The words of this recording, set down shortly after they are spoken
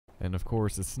And of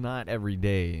course, it's not every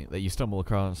day that you stumble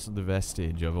across the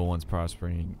vestige of a once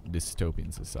prospering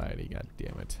dystopian society. God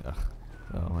damn it. Ugh.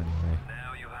 Oh, anyway.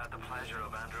 Now you had the pleasure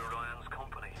of Andrew Ryan's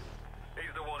company.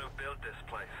 He's the one who built this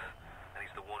place, and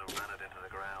he's the one who ran it into the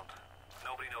ground.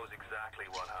 Nobody knows exactly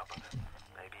what happened.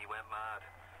 Maybe he went mad.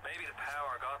 Maybe the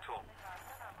power got to him.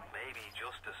 Maybe he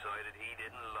just decided he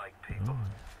didn't like people.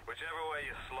 Whichever way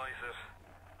you slice it,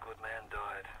 good men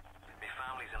died. My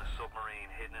family's in a submarine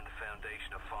hidden in the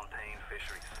foundation of Fontaine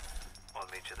Fisheries. I'll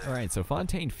meet you there. Alright, so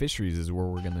Fontaine Fisheries is where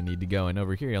we're going to need to go. And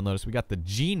over here, you'll notice we got the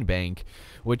gene bank,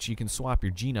 which you can swap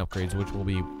your gene upgrades, which will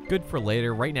be good for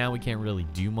later. Right now, we can't really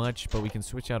do much, but we can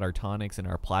switch out our tonics and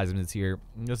our plasmids here.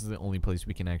 This is the only place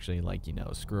we can actually, like, you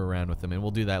know, screw around with them. And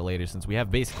we'll do that later since we have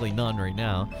basically none right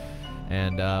now.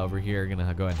 And over here, going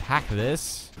to go ahead and hack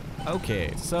this.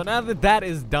 Okay, so now that that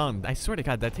is done, I swear to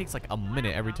God, that takes like a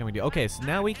minute every time we do. Okay, so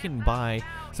now we can buy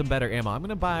some better ammo. I'm going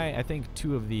to buy, I think,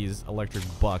 2 of these electric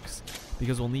bucks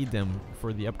because we'll need them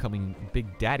for the upcoming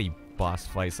Big Daddy boss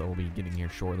fights that we'll be getting here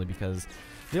shortly, because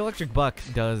the electric buck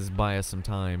does buy us some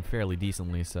time fairly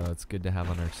decently, so it's good to have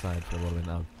on our side for a little bit.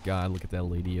 Oh, God, look at that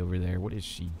lady over there. What is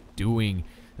she doing?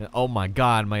 Oh my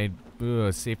God, my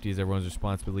safety is everyone's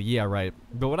responsibility. Yeah, right.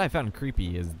 But what I found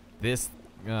creepy is this.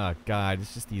 Oh God,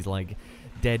 it's just these like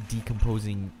dead,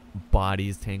 decomposing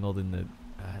bodies tangled in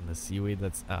the seaweed.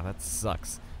 That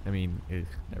sucks. I mean,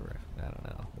 never. I don't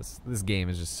know. This game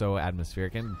is just so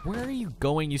atmospheric. And where are you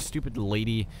going, you stupid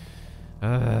lady? All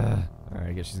right,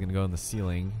 I guess she's gonna go in the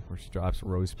ceiling where she drops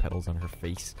rose petals on her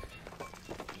face.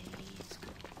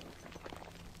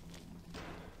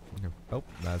 Oh,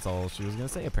 that's all she was going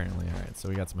to say, apparently. Alright, so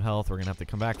we got some health. We're going to have to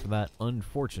come back for that,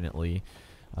 unfortunately.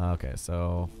 Okay,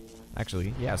 so...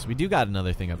 Actually, yeah, so we do got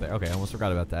another thing up there. Okay, I almost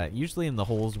forgot about that. Usually in the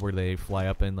holes where they fly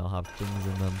up in, they'll have things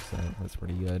in them, so that's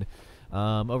pretty good.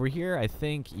 Over here, I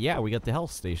think... Yeah, we got the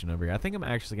health station over here. I think I'm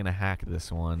actually going to hack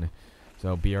this one.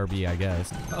 So, BRB, I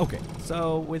guess. Okay,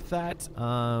 so with that,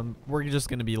 we're just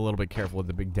going to be a little bit careful with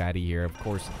the Big Daddy here. Of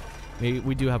course...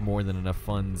 We do have more than enough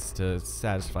funds to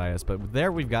satisfy us, but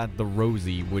there we've got the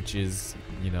Rosie, which is,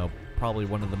 you know, probably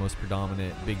one of the most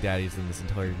predominant Big Daddies in this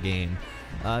entire game.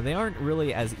 They aren't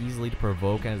really as easily to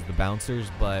provoke as the bouncers,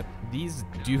 but these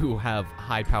do have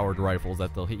high-powered rifles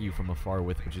that they'll hit you from afar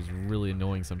with, which is really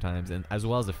annoying sometimes, and as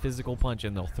well as a physical punch,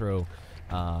 and they'll throw,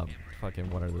 fucking,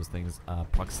 what are those things,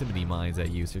 proximity mines at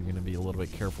you, so you're going to be a little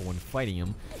bit careful when fighting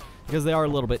them, because they are a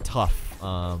little bit tough,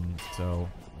 so...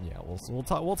 Yeah,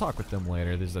 we'll talk with them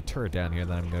later. There's a turret down here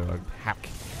that I'm gonna hack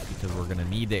because we're gonna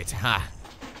need it. Ha!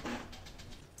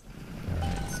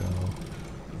 Alright, so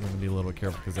I'm gonna be a little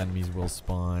careful because enemies will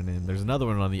spawn, and there's another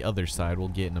one on the other side we'll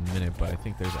get in a minute, but I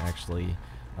think there's actually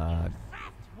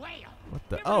what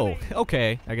the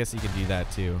okay. I guess you can do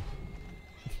that too.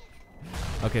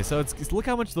 Okay, so it's look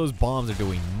how much those bombs are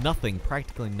doing. Nothing,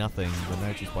 practically nothing. The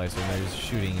Nitro Splicer, they're just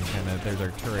shooting and kinda there's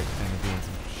our turret kinda doing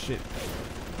some shit.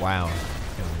 Wow.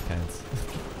 Kind of intense.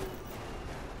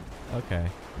 Okay,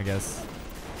 I guess.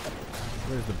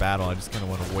 Where's the battle? I just kind of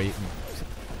want to wait and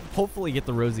hopefully get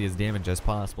the Rosie as damaged as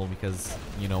possible because,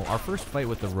 you know, our first fight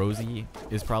with the Rosie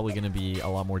is probably going to be a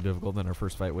lot more difficult than our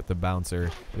first fight with the Bouncer,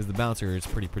 because the Bouncer is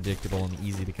pretty predictable and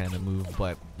easy to kind of move,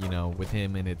 but, you know, with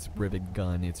him and its rivet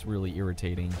gun, it's really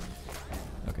irritating.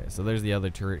 Okay, so there's the other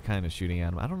turret kind of shooting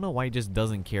at him. I don't know why he just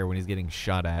doesn't care when he's getting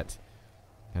shot at.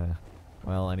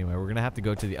 Well, anyway, we're going to have to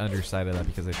go to the underside of that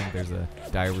because I think there's a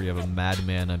diary of a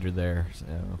madman under there. So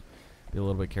be a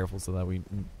little bit careful so that we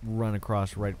run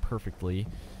across right perfectly.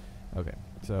 Okay,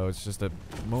 so it's just a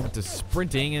moment of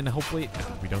sprinting and hopefully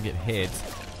we don't get hit.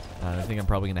 I think I'm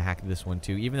probably going to hack this one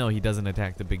too, even though he doesn't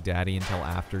attack the Big Daddy until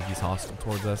after he's hostile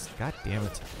towards us. God damn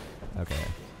it. Okay.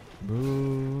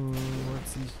 Ooh,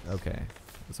 what's he? Okay.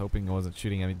 I was hoping I wasn't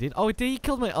shooting at me. Did he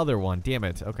kill my other one? Damn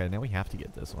it. Okay, now we have to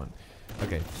get this one.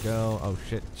 Okay, go. Oh,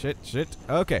 shit.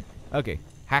 Okay.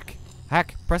 Hack.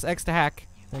 Press X to hack.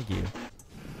 Thank you.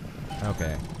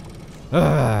 Okay.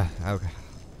 Okay.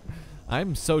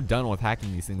 I'm so done with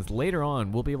hacking these things. Later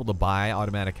on, we'll be able to buy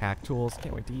automatic hack tools.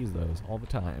 Can't wait to use those all the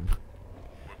time.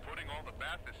 We're putting all the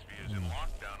bathyspheres in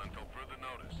lockdown until further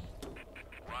notice.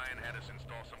 Ryan had us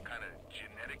install some kind of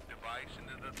genetic device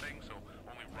into the thing, so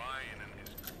only Ryan and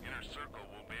his inner circle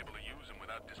will be able to use them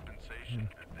without dispensation.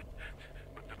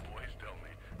 But the boys tell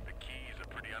me the keys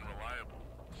are pretty unreliable.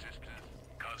 Sisters,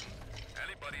 cousins,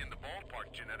 anybody in the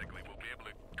ballpark genetically will be able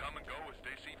to come and go as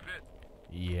they see fit.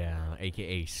 Yeah,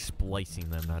 aka splicing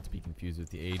them, not to be confused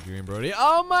with the Adrian Brody.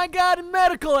 Oh my god,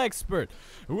 medical expert!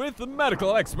 With the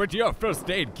medical expert, your first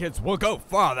aid kits will go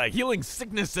farther, healing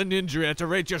sickness and injury at a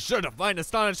rate you're sure to find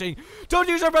astonishing. Don't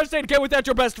use your first aid kit without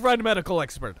your best friend medical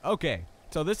expert. Okay,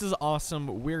 So this is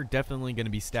awesome. We're definitely going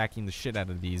to be stacking the shit out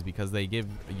of these because they give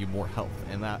you more health,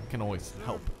 and that can always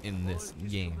help in this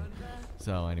game.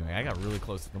 So anyway, I got really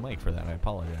close to the mic for that. I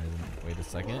apologize. Wait a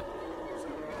second.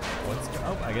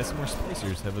 Oh, I guess more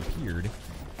splicers have appeared.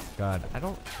 God, I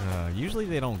don't. Usually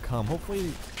they don't come.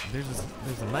 Hopefully, there's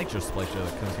a nitro splicer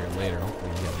that comes here later.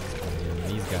 Hopefully, yeah,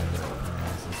 these guys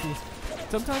are. So see,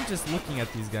 sometimes just looking at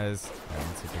these guys.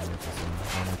 Let's see if I can get this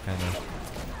one. Kind of.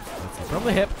 Let's see, from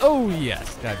the hip. Oh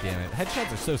yes, god damn it.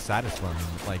 Headshots are so satisfying,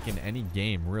 like in any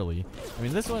game, really. I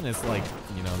mean, this one is like,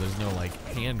 you know, there's no like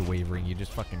hand wavering. You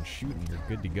just fucking shoot and you're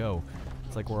good to go.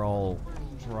 It's like we're all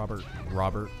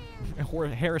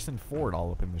Harrison Ford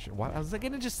all up in the shit. I was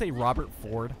gonna just say Robert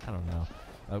Ford. I don't know.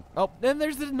 Oh, then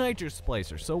there's the nitro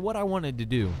splicer. So what I wanted to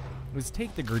do was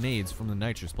take the grenades from the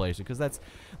nitro splicer, because that's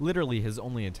literally his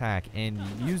only attack, and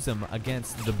use them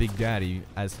against the Big Daddy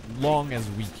as long as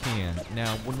we can.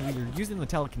 Now, when we're using the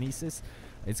telekinesis,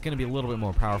 it's going to be a little bit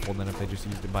more powerful than if they just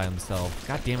used it by himself.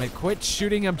 God damn it, quit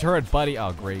shooting him, turret buddy.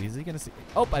 Oh, great. Is he going to see?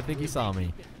 Oh, I think he saw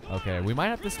me. Okay, we might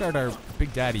have to start our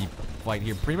Big Daddy fight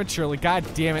here prematurely. God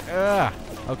damn it. Ugh.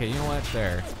 Okay, you know what?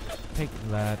 There. Take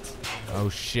that. Oh,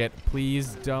 shit.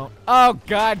 Please don't. Oh,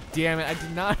 god damn it. I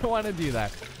did not want to do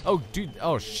that. Oh, dude.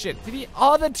 Oh, shit. Did he?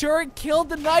 Oh, the turret killed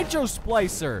the nitro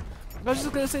splicer. I was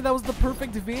just going to say that was the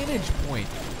perfect vantage point.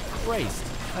 Christ.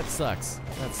 That sucks.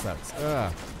 That sucks.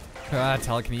 Ugh.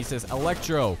 Telekinesis.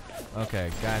 Electro.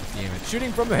 Okay, god damn it.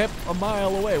 Shooting from the hip a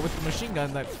mile away with the machine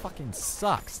gun. That fucking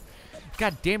sucks.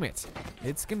 God damn it.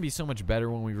 It's going to be so much better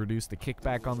when we reduce the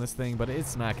kickback on this thing, but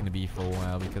it's not going to be for a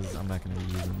while because I'm not going to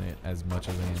be using it as much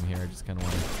as I am here. I just kind of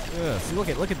want to... See, look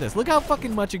at this. Look how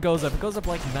fucking much it goes up. It goes up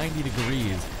like 90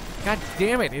 degrees. God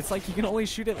damn it. It's like you can only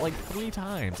shoot it like 3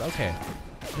 times. Okay.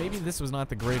 Maybe this was not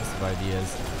the greatest of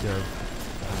ideas to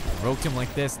have provoked him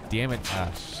like this. Damn it.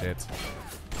 Ah, shit.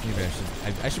 Maybe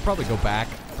I should probably go back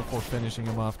before finishing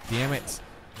him off. Damn it.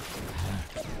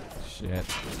 Shit.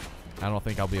 I don't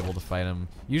think I'll be able to fight him.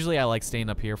 Usually I like staying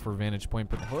up here for vantage point,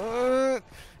 but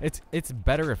it's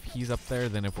better if he's up there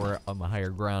than if we're on the higher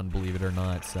ground, believe it or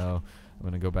not. So I'm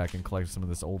going to go back and collect some of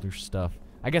this older stuff.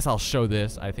 I guess I'll show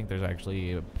this. I think there's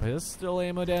actually a pistol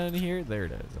ammo down here. There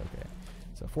it is. Okay.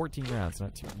 So 14 rounds,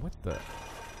 not too... What the...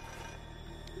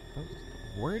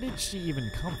 Where did she even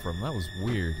come from? That was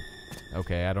weird.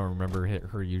 Okay, I don't remember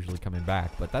her usually coming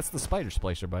back, but that's the spider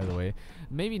splicer, by the way.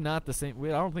 Maybe not the same. I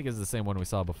don't think it's the same one we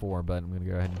saw before, but I'm going to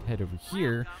go ahead and head over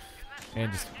here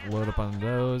and just load up on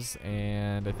those,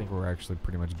 and I think we're actually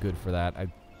pretty much good for that.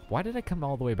 Why did I come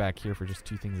all the way back here for just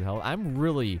 2 things of health? I'm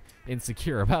really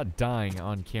insecure about dying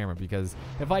on camera, because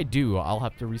if I do, I'll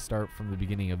have to restart from the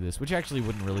beginning of this, which actually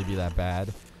wouldn't really be that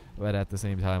bad, but at the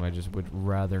same time, I just would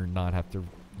rather not have to,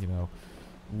 you know,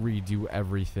 redo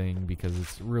everything, because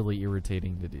it's really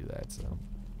irritating to do that. So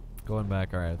going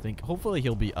back, all right, I think hopefully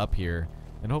he'll be up here,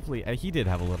 and hopefully he did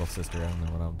have a little sister. I don't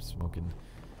know what I'm smoking.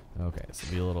 Okay, so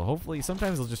be a little, hopefully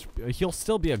sometimes he'll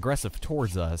still be aggressive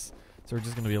towards us, so we're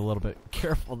just gonna be a little bit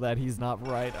careful that he's not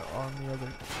right on the other.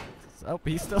 Oh,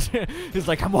 he's still he's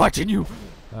like, I'm watching you.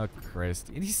 Oh Christ,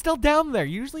 and he's still down there.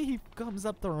 Usually he comes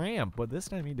up the ramp, but this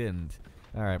time he didn't.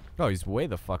 Alright. Oh, he's way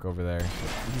the fuck over there.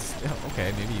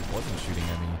 Okay, maybe he wasn't shooting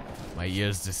at me. My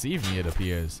ears deceive me, it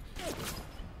appears.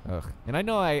 Ugh. And I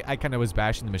know I kind of was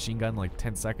bashing the machine gun like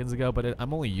 10 seconds ago, but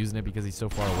I'm only using it because he's so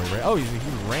far away. Right? Oh, he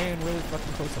ran really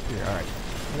fucking close up here. Alright.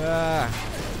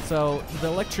 So, the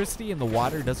electricity and the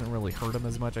water doesn't really hurt him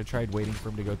as much. I tried waiting for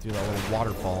him to go through that little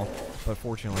waterfall, but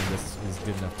fortunately this is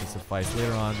good enough to suffice.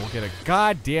 Later on, we'll get a...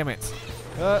 God damn it!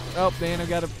 Oh, man, I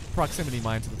got a proximity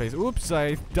mine to the face. Oops,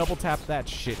 I double tapped that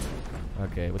shit.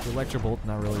 Okay, with the electrobolt,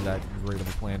 not really that great of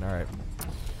a plan. Alright.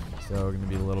 So we're going to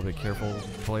be a little bit careful.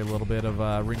 Play a little bit of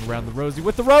Ring Around the Rosie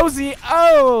with the Rosie!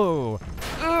 Oh!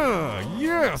 Ugh,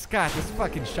 yes! God, this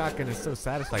fucking shotgun is so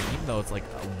satisfying, even though it's like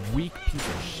a weak piece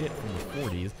of shit from the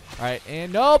 40s. Alright,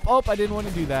 and nope! Oh, I didn't want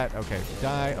to do that. Okay,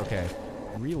 die. Okay.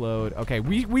 Reload. Okay,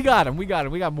 we got him. We got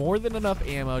him. We got more than enough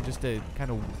ammo just to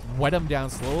kind of wet him down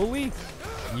slowly.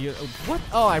 What?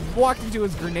 Oh, I walked into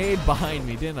his grenade behind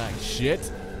me, didn't I?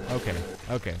 Shit. Okay.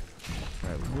 Okay. All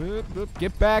right. Whoop, whoop.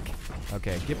 Get back.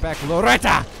 Okay. Get back,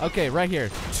 Loretta. Okay, right here.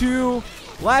 2.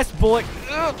 Last bullet.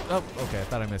 Oh, okay. I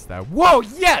thought I missed that. Whoa.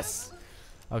 Yes.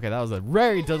 Okay, that was a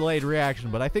very delayed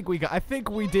reaction, but I think we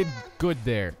did good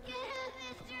there.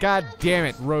 God damn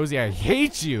it, Rosie. I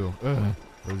hate you. Ugh.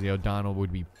 Rosie O'Donnell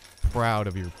would be proud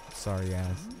of your sorry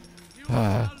ass.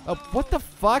 Oh, what the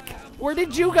fuck? Where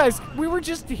did you guys? We were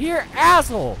just here,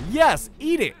 asshole. Yes,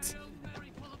 eat it.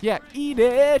 Yeah, eat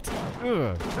it.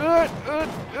 Okay.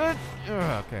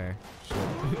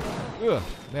 Shit. Ugh,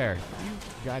 there. You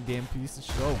goddamn piece of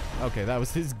shit. Oh, okay, that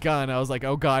was his gun. I was like,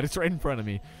 oh god, it's right in front of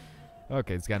me.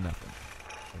 Okay, it's got nothing.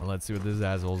 Well, let's see what this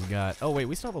asshole's got. Oh, wait,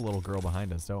 we still have a little girl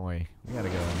behind us, don't we? We gotta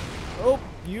go. Oh,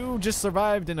 you just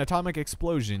survived an atomic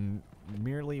explosion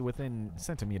merely within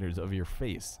centimeters of your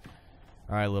face.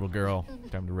 All right, little girl.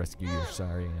 Time to rescue your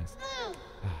sorry ass.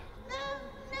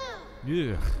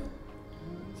 Yeah.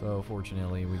 So,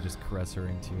 fortunately, we just caress her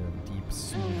into a deep,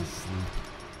 soothing sleep.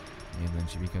 And then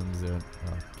she becomes a...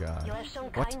 Oh, God. You have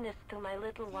shown What? kindness to my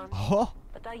little one. Oh!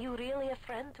 But are you really a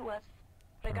friend to us?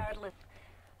 Regardless,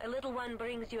 a little one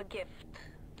brings you a gift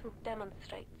to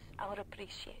demonstrate our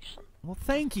appreciation. Well,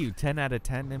 thank you, 10 out of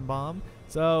 10, N-Bomb.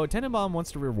 So, Tenenbaum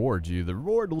wants to reward you. The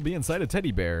reward will be inside a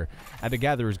teddy bear at the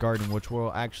Gatherer's Garden, which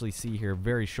we'll actually see here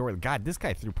very shortly. God, this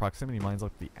guy threw proximity mines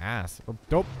like the ass. Oh,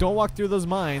 don't walk through those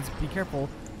mines. Be careful.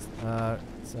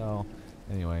 So,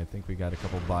 anyway, I think we got a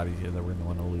couple bodies here that we're going to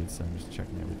want to loot, so I'm just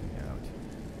checking everything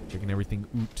out. Checking everything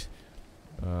out.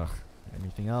 Ugh.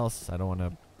 Anything else? I don't want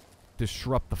to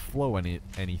disrupt the flow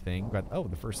anything. But, oh,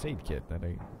 the first aid kit. That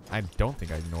I don't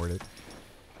think I ignored it.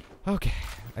 Okay,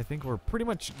 I think we're pretty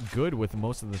much good with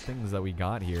most of the things that we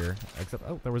got here. Except,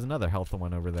 oh, there was another health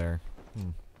one over there.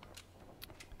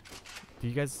 Do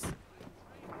you guys...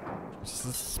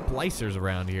 Just splicers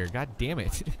around here. God damn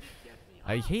it.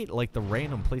 I hate, like, the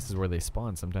random places where they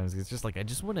spawn sometimes. It's just like, I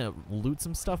just want to loot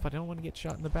some stuff, but I don't want to get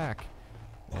shot in the back.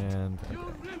 And...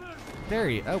 There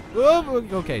you... Oh,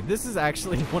 okay, this is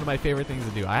actually one of my favorite things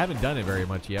to do. I haven't done it very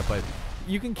much yet, but...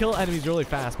 You can kill enemies really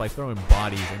fast by throwing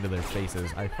bodies into their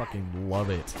faces. I fucking love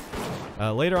it.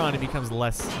 Later on, it becomes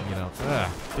less, you know...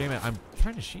 damn it, I'm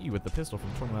trying to shoot you with the pistol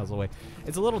from 20 miles away.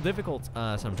 It's a little difficult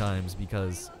sometimes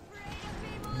because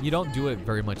you don't do it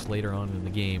very much later on in the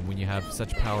game when you have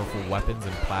such powerful weapons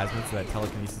and plasmids that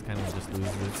telekinesis kind of just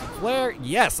loses its flare.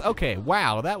 Yes, okay,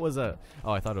 wow, that was a...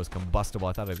 Oh, I thought it was combustible.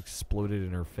 I thought it exploded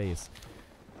in her face.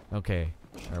 Okay,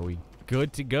 are we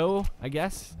good to go, I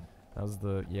guess? That was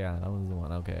the, yeah, that was the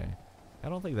one. Okay. I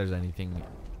don't think there's anything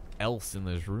else in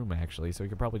this room, actually, so we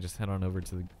could probably just head on over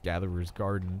to the Gatherer's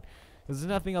Garden. There's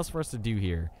nothing else for us to do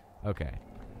here. Okay.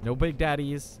 No Big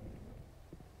Daddies.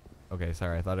 Okay,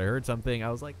 sorry, I thought I heard something.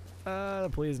 I was like,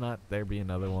 please not there be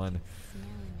another one.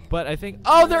 But I think,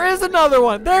 oh, there is another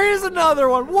one! There is another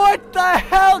one! What the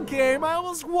hell, game? I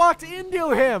almost walked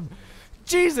into him!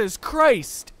 Jesus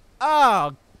Christ!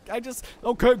 Oh,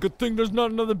 okay, good thing there's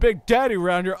not another Big Daddy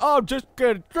around here. Oh, just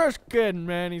kidding,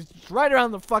 man. He's right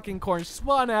around the fucking corner,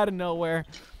 spawn out of nowhere.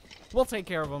 We'll take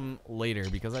care of him later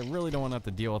because I really don't want to have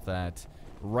to deal with that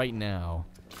right now.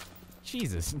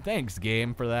 Jesus, thanks,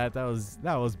 game, for that. That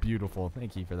was beautiful.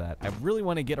 Thank you for that. I really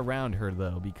want to get around her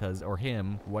though, because or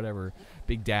him, whatever,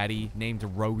 Big Daddy named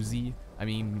Rosie. I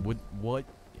mean, what?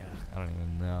 Yeah, I don't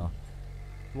even know.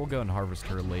 We'll go and harvest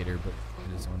her later, but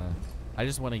I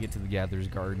just want to get to the Gatherer's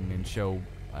Garden and show.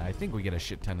 I think we get a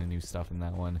shit ton of new stuff in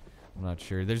that one. I'm not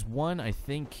sure. There's one I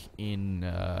think in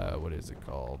what is it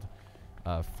called?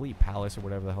 Fleet Palace or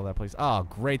whatever the hell that place. Oh,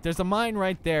 great! There's a mine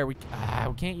right there. We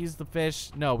can't use the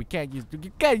fish. No, we can't use.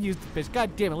 You gotta use the fish.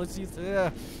 God damn it! Let's use.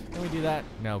 Can we do that?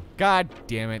 No. God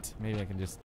damn it! Maybe I can just